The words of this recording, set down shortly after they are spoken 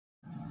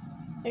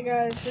Hey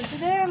guys, so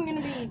today I'm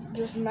going to be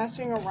just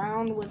messing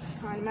around with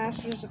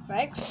Kinemaster's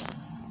effects.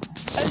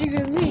 As you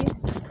can see,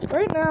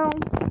 right now,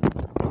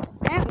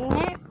 that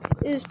lamp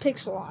is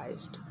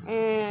pixelized.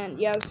 And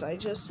yes, I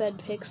just said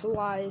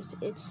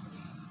pixelized. It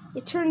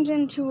turns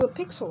into a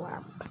pixel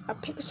lamp, a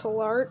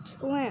pixel art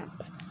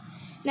lamp.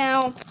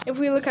 Now, if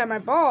we look at my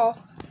ball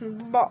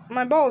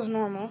is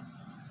normal.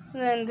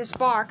 And then this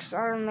box,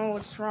 I don't know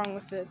what's wrong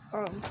with it.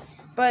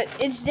 But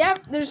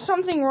there's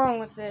something wrong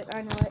with it,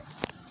 I know it.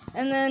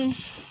 And then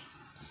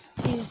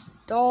these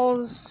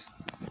dolls,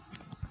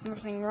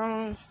 nothing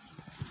wrong.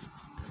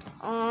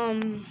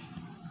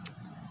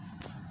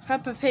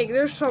 Peppa Pig,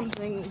 there's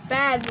something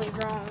badly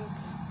wrong.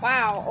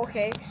 Wow,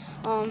 okay.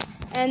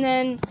 And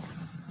then,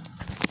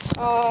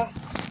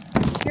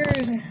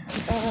 here's, me.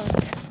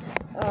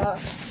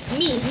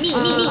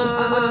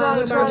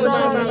 What's wrong?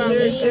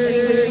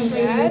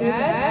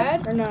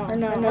 Bad? Or no?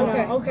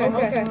 Okay.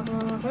 I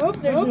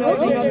hope there's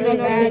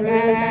nothing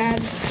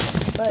bad.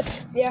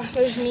 But yeah,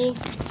 there's me.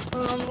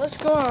 Let's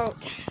go out.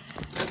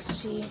 Let's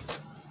see.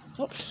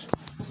 Oops.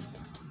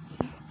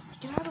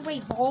 Get out of the way,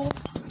 ball.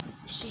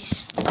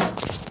 Jeez.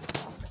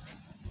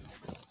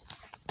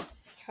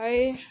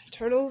 Hi,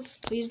 turtles.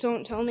 Please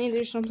don't tell me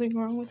there's something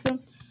wrong with them.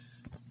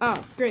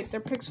 Oh, great.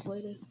 They're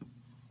pixelated.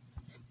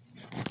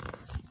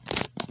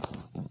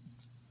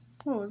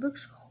 Oh, it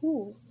looks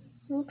cool.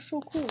 It looks so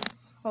cool.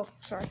 Oh,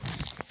 sorry.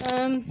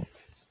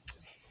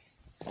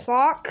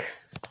 Clock.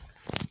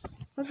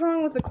 What's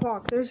wrong with the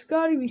clock? There's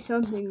got to be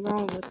something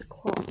wrong with the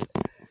clock.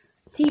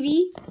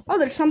 TV. Oh,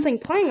 there's something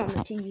playing on the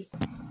TV.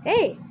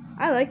 Hey,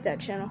 I like that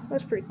channel.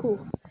 That's pretty cool.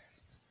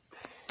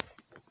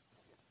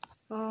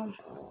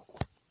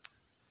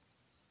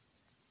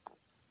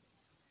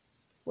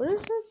 What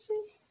does that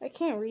say? I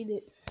can't read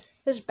it.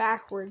 It's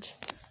backwards.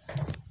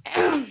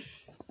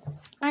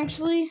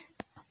 Actually,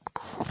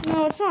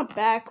 no, it's not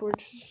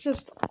backwards. It's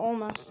just all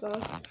messed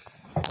up.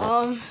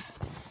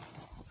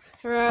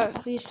 Or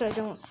at least I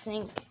don't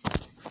think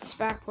it's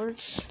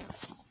backwards.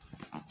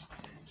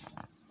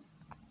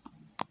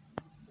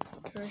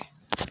 Okay.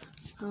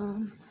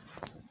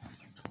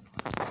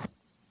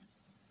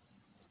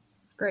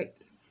 Great.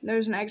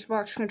 There's an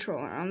Xbox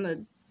controller on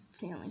the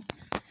ceiling.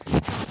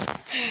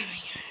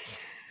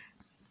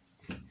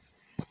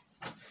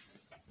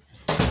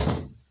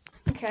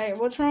 Okay,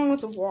 what's wrong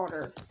with the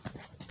water?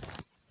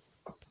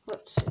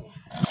 Let's see.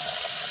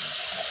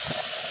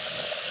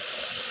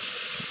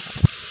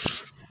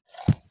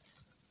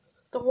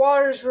 The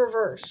water's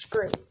reversed.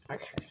 Great.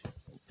 Okay.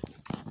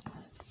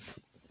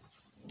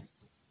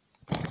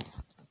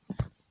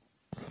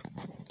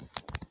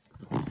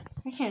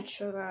 I can't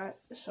show that,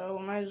 so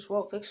I might as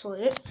well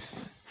pixelate it.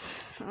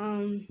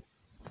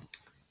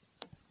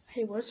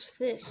 Hey, what's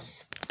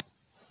this?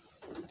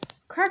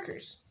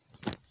 Crackers.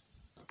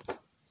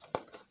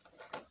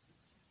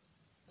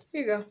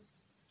 Here you go.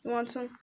 You want some?